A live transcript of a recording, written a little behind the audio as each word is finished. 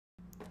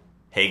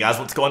Hey guys,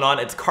 what's going on?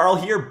 It's Karl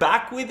here,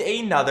 back with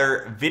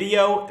another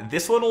video.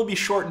 This one will be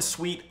short and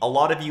sweet. A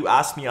lot of you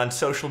asked me on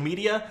social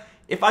media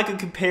if I could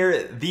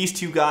compare these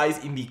two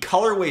guys in the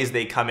colorways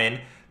they come in.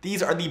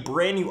 These are the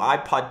brand new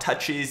iPod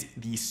Touches,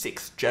 the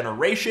 6th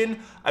generation.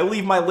 I will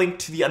leave my link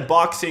to the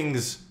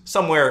unboxings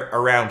somewhere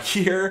around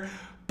here,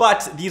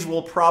 but these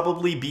will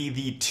probably be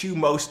the two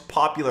most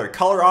popular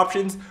color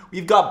options.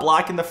 We've got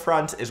black in the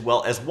front as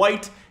well as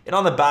white, and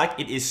on the back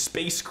it is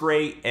space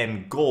gray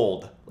and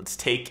gold. Let's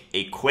take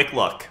a quick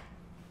look.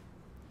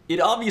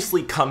 It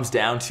obviously comes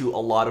down to a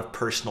lot of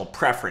personal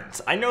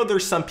preference. I know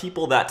there's some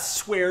people that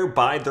swear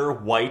by their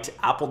white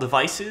Apple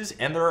devices,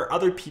 and there are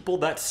other people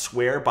that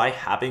swear by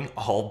having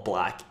all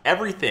black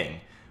everything.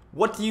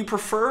 What do you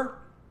prefer?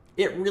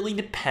 It really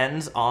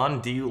depends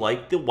on, do you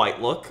like the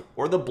white look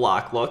or the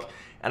black look?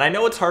 And I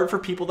know it's hard for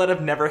people that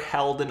have never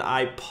held an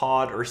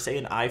iPod or say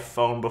an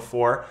iPhone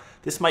before.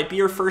 This might be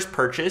your first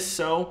purchase,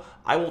 so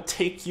I will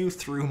take you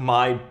through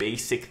my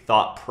basic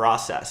thought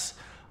process.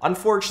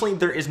 Unfortunately,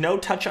 there is no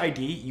Touch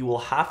ID. You will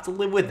have to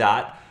live with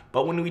that.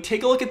 But when we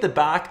take a look at the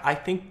back, I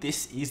think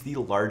this is the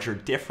larger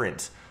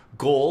difference.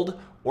 Gold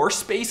or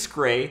space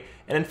gray,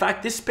 and in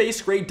fact, this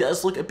space gray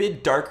does look a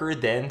bit darker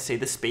than, say,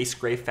 the space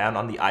gray found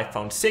on the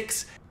iPhone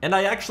 6. And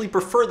I actually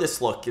prefer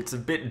this look. It's a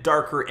bit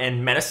darker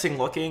and menacing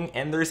looking,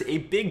 and there's a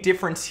big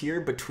difference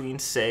here between,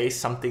 say,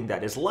 something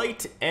that is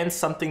light and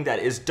something that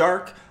is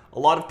dark. A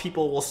lot of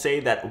people will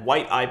say that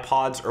white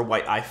iPods or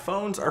white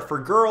iPhones are for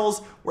girls,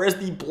 whereas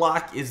the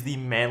black is the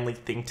manly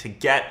thing to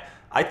get.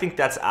 I think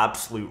that's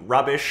absolute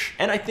rubbish,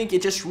 and I think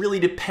it just really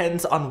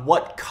depends on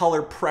what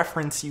color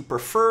preference you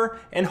prefer,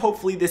 and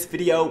hopefully this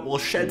video will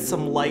shed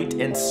some light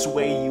and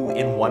sway you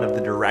in one of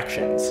the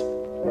directions.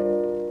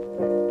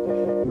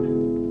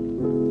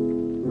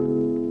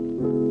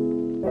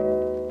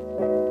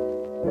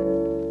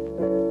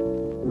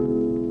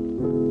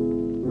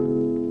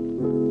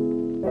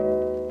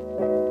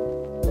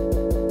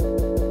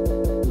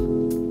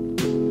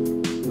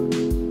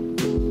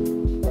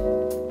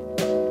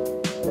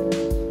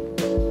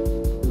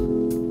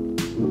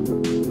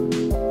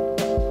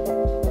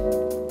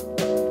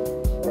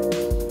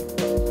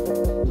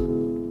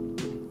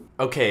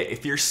 Okay,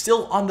 if you're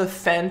still on the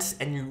fence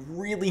and you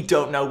really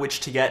don't know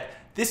which to get,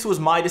 this was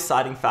my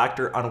deciding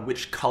factor on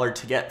which color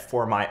to get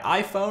for my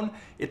iPhone.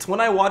 It's when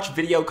I watch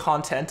video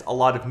content, a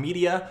lot of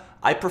media,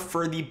 I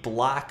prefer the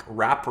black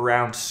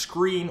wraparound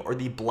screen or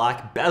the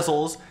black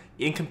bezels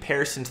in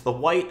comparison to the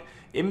white.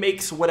 It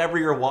makes whatever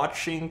you're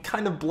watching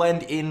kind of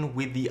blend in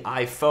with the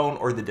iPhone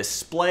or the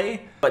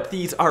display, but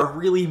these are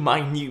really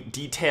minute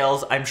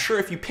details. I'm sure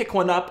if you pick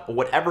one up,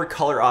 whatever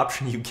color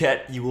option you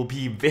get, you will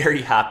be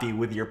very happy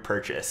with your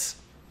purchase.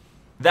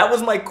 That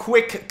was my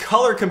quick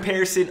color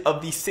comparison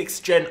of the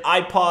 6th gen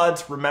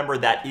iPods. Remember,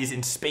 that is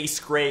in space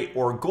gray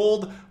or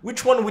gold.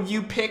 Which one would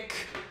you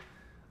pick?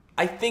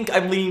 I think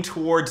I'm leaning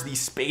towards the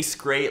space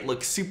gray. It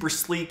looks super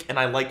sleek and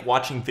I like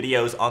watching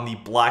videos on the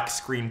black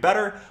screen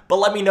better, but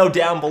let me know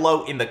down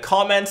below in the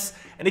comments.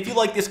 And if you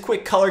like this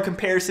quick color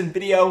comparison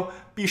video,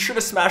 be sure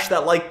to smash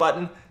that like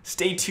button.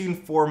 Stay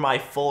tuned for my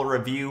full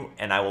review,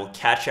 and I will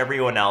catch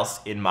everyone else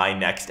in my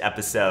next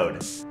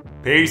episode.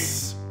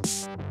 Peace.